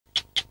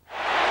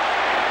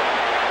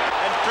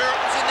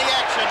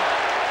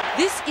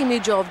This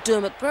image of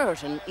Dermott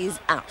Brereton is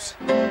out.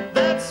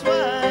 That's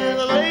why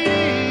the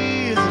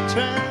ladies are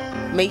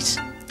trying. Meet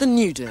the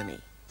new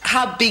Dermy.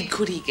 How big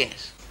could he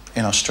get?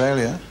 In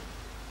Australia,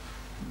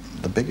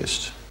 the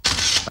biggest.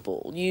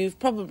 You've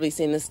probably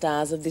seen the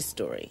stars of this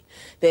story.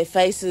 Their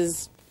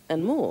faces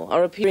and more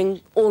are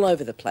appearing all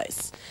over the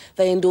place.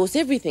 They endorse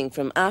everything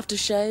from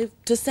aftershave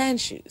to sand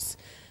shoes.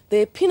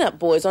 They're pin-up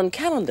boys on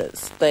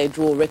calendars. They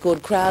draw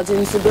record crowds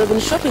in suburban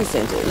shopping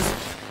centres.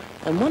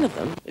 And one of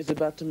them is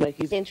about to make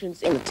his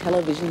entrance in a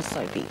television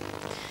soapie.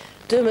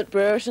 Dermott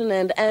Brereton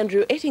and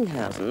Andrew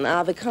Ettinghausen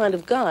are the kind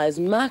of guys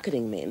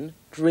marketing men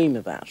dream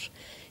about.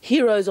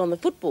 Heroes on the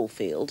football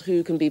field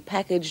who can be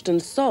packaged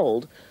and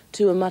sold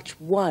to a much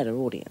wider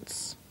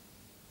audience.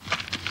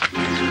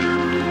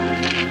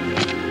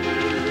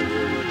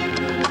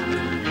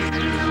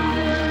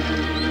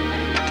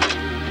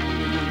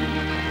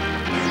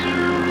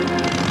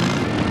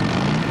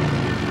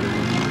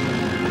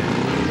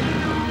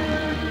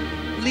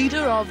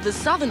 Leader of the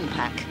Southern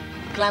Pack,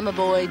 glamour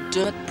boy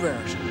Dermott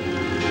Brereton.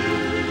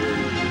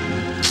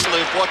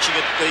 Watching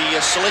it, the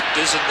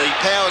selectors and the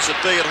powers that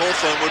be at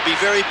Hawthorn would be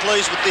very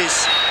pleased with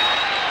this.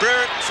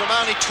 Brereton from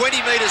only 20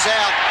 metres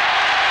out,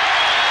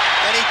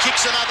 and he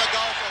kicks another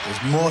goal for Hawthorn.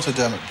 There's more to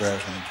Dermott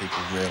Brereton than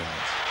people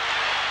realise.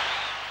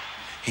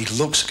 He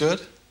looks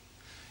good.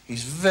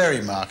 He's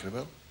very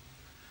marketable.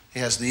 He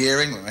has the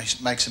earring,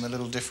 which makes him a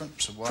little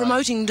different. So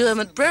Promoting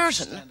Dermott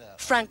Brereton,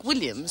 Frank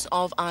Williams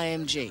of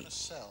IMG.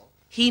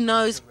 He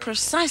knows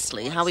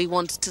precisely how he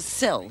wants to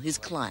sell his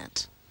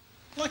client.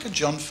 Like a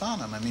John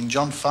Farnham. I mean,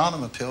 John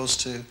Farnham appeals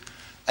to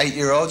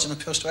 8-year-olds and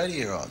appeals to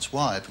 80-year-olds.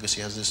 Why? Because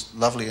he has this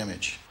lovely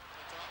image.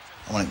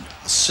 I want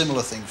a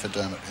similar thing for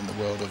Dermott in the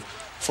world of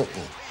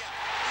football.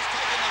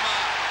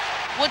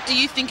 What do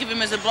you think of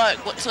him as a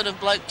bloke? What sort of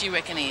bloke do you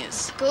reckon he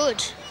is?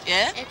 Good.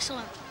 Yeah?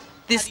 Excellent.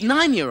 This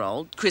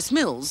 9-year-old, Chris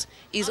Mills,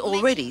 is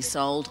already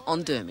sold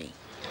on Dermy.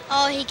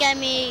 Oh, he gave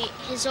me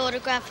his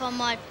autograph on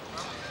my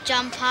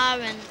jumper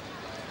and...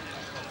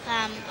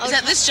 is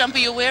that this jumper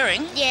you're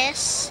wearing?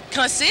 Yes.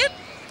 Can I see it?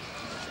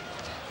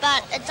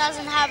 But it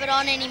doesn't have it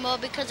on anymore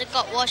because it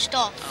got washed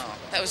off. Oh,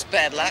 that was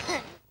bad luck.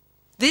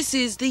 This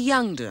is the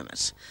young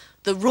Dermott,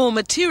 the raw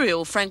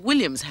material Frank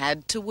Williams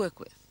had to work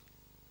with.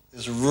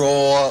 This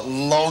raw,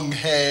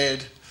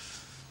 long-haired,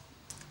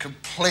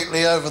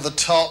 completely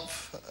over-the-top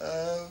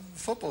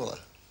footballer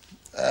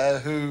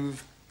who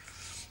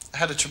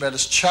had a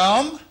tremendous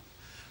charm,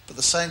 but at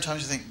the same time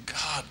you think,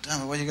 God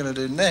damn it, what are you going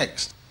to do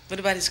next? What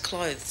about his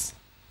clothes?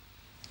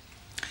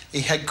 He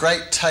had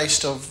great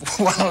taste of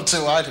one or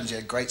two items. He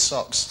had great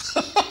socks.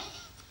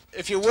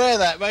 If you wear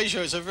that, make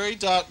sure it's a very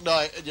dark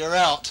night and you're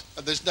out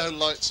and there's no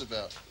lights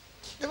about.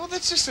 Yeah, well,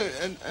 that's just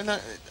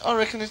I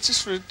reckon it's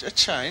just for a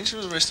change for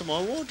the rest of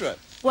my wardrobe.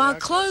 While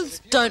clothes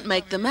don't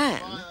make the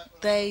man,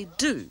 they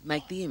do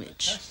make the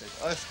image.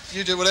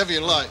 You do whatever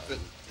you like, but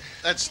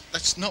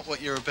that's not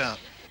what you're about.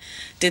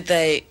 Did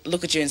they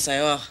look at you and say,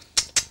 oh,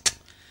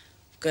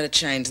 got to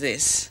change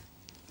this?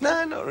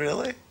 No, not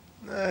really.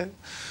 No.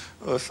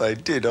 Well, if they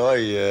did,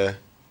 I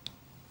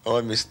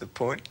missed the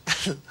point.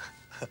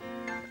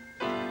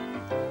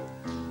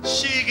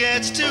 She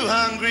gets too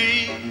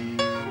hungry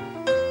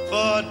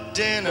for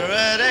dinner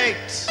at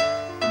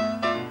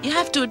 8. You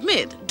have to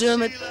admit,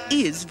 Dermott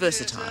is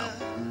versatile.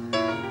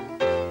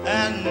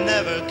 And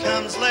never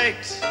comes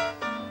late.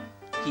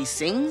 He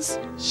sings.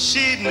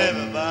 She'd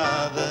never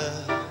bother.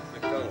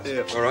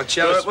 Yeah. All right,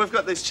 Charles. We've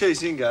got these cheese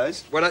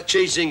zingos. Well, that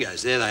cheese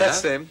zingos, there they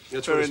That's are. them.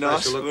 That's very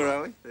nice. Look. Where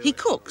are we? He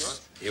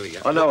cooks. Here we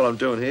go. I know what I'm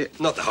doing here.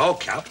 Not the whole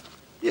cup.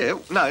 Yeah,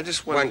 no,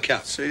 just One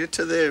cup. So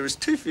to there is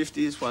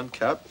 250 is 1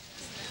 cup.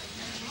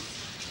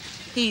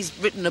 He's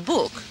written a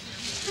book.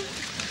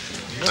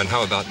 And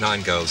how about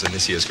 9 goals in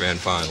this year's grand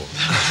final?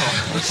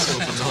 It's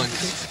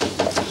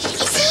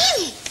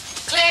him!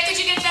 Claire, did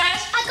you get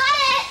that? I got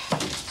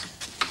it!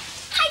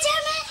 Hi,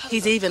 Dermott.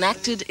 He's even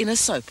acted in a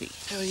soapie.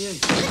 How are you?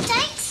 Good,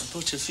 thanks. I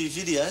brought you a few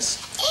videos.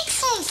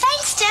 Excellent.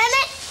 Thanks,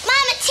 Dermott.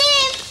 Mum, it's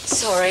him.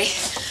 Sorry.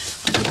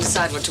 I couldn't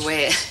decide what to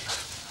wear.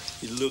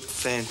 You look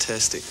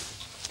fantastic.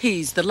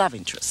 He's the love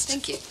interest.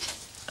 Thank you.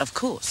 Of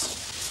course.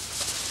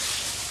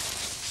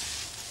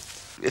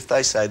 If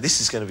they say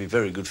this is going to be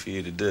very good for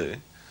you to do,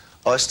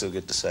 I still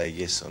get to say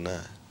yes or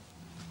no.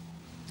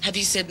 Have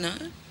you said no?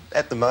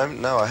 At the moment,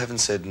 no, I haven't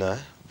said no.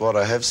 What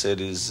I have said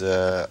is,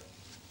 on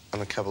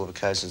a couple of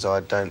occasions,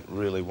 I don't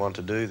really want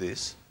to do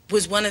this.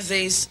 Was one of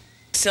these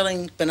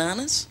selling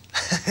bananas?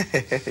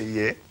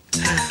 Yeah.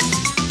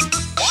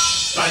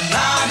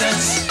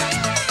 Bananas,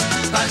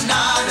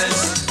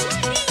 bananas,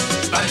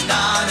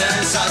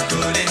 bananas are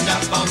good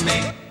enough for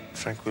me.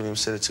 Frank Williams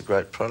said it's a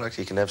great product.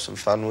 You can have some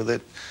fun with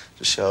it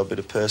to show a bit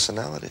of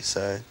personality.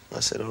 So I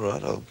said, all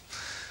right,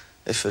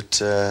 if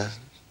it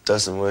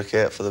doesn't work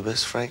out for the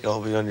best, Frank,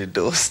 I'll be on your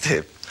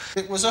doorstep.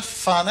 It was a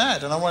fun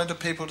ad, and I wanted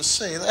people to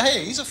see that,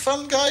 hey, he's a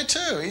fun guy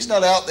too. He's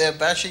not out there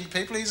bashing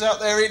people. He's out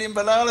there eating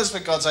bananas, for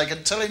God's sake,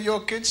 and telling your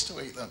kids to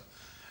eat them.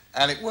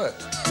 And it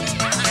worked.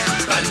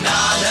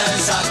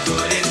 Bananas are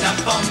good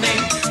enough for me.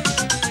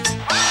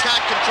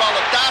 Can't control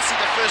it. Darcy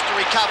the first to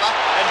recover,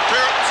 and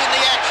Brereton's in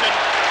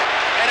possession,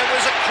 and it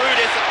was a crude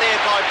effort there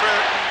by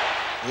Brereton.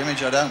 The image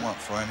I don't want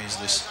for him is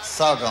this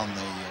thug on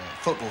the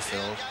football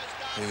field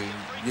who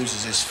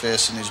uses his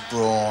fists and his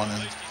brawn,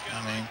 and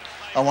I mean,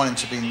 I want him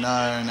to be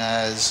known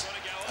as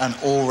an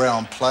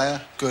all-round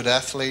player, good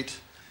athlete,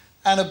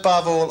 and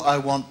above all, I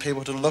want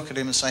people to look at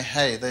him and say,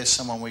 hey, there's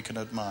someone we can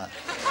admire.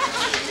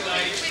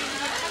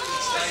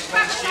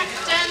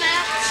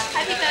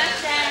 Happy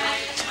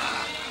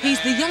birthday.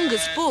 He's the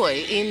youngest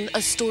boy in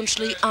a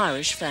staunchly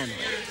Irish family.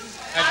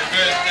 Happy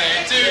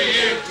birthday to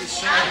you.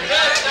 Happy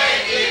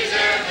birthday, dear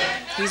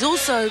Dermott. He's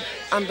also,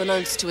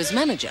 unbeknownst to his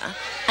manager,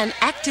 an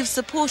active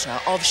supporter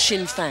of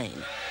Sinn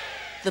Féin,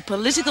 the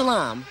political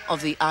arm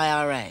of the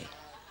IRA.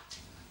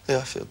 Yeah,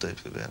 I feel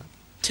deeply about it.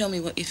 Tell me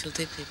what you feel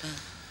deeply about.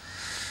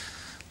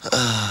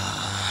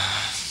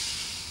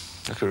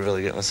 I could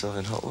really get myself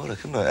in hot water,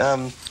 couldn't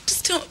I?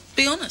 Just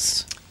be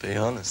honest. Be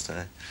honest,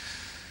 eh?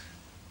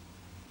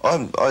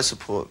 I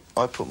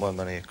put my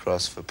money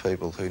across for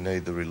people who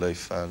need the relief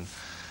fund,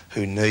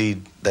 who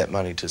need that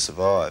money to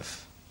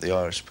survive, the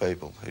Irish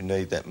people, who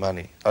need that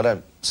money. I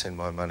don't send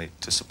my money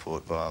to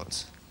support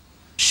violence.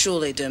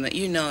 Surely, Dermott,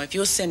 you know if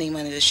you're sending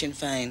money to Sinn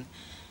Féin,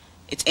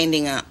 it's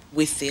ending up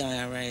with the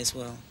IRA as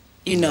well.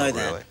 You know Not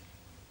that. Really.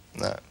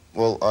 No.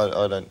 Well,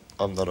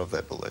 I'm not of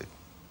that belief.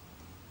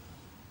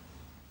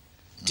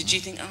 Did you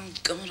think, oh,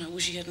 God, I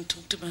wish you hadn't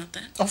talked about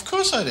that? Of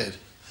course I did.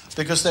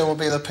 Because there will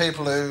be the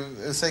people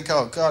who think,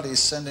 oh, God, he's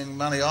sending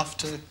money off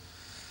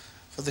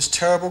for this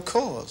terrible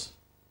cause.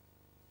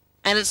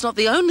 And it's not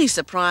the only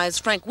surprise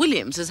Frank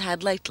Williams has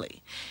had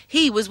lately.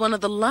 He was one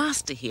of the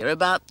last to hear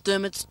about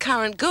Dermott's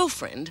current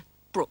girlfriend,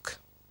 Brooke.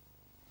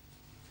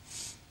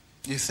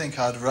 You think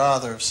I'd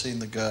rather have seen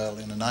the girl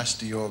in a nice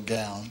Dior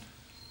gown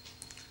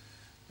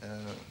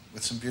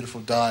with some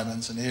beautiful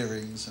diamonds and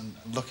earrings and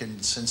looking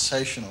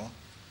sensational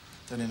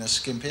than in a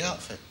skimpy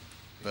outfit.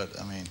 But,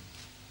 I mean,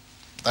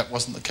 that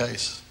wasn't the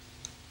case.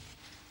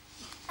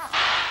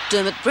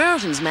 Dermott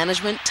Brereton's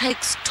management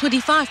takes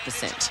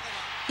 25%.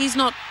 He's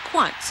not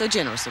quite so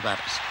generous about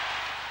it.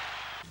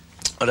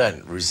 I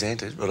don't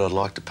resent it, but I'd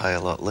like to pay a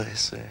lot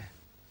less, yeah.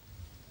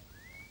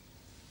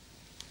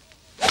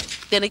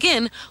 Then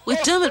again,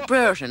 with Dermott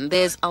Brereton,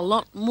 there's a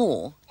lot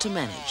more to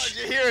manage.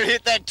 Did you hear it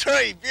hit that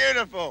tree?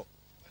 Beautiful.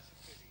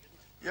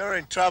 You're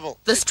in trouble.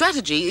 The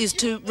strategy is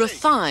to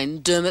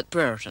refine Dermott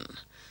Brereton,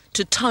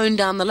 to tone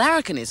down the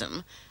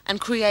larrikinism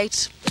and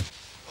create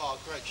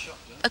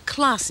a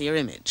classier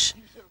image.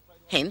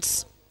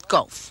 Hence,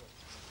 golf.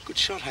 Good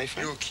shot, hey,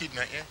 Frank. You're a kid,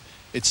 mate, yeah?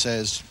 It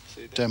says,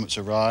 Dermott's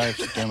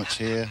arrived, Dermott's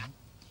here,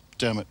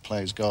 Dermott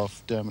plays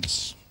golf,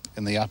 Dermott's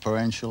in the upper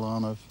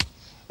echelon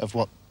of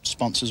what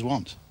sponsors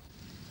want.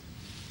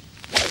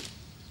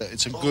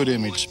 It's a good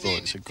image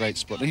sport, it's a great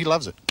sport, and he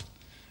loves it.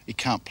 He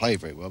can't play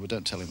very well, but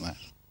don't tell him that.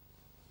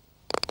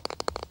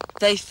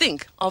 They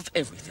think of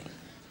everything,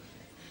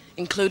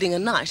 including a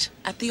night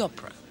at the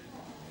opera.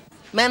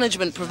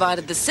 Management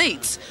provided the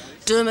seats,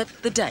 Dermott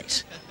the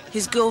date.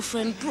 His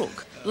girlfriend,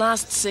 Brooke,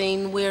 last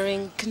seen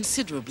wearing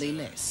considerably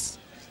less.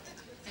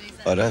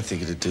 I don't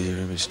think it'd do your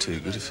image too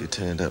good if you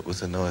turned up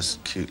with a nice,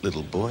 cute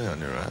little boy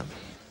on your arm.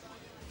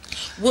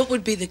 What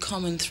would be the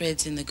common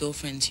threads in the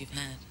girlfriends you've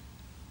had?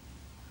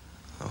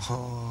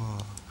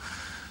 Oh,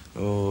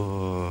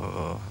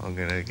 I'm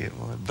going to get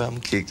my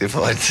bum kicked if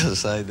I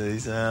just say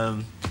these.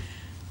 They're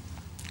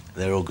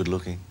all good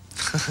looking.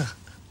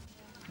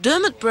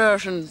 Dermott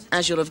Brereton,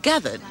 as you'll have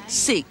gathered,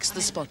 seeks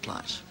the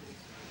spotlight.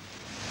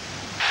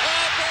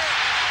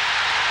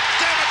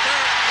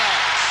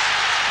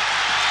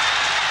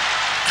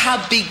 How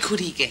big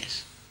could he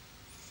get?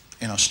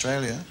 In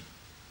Australia,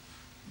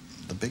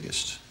 the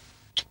biggest.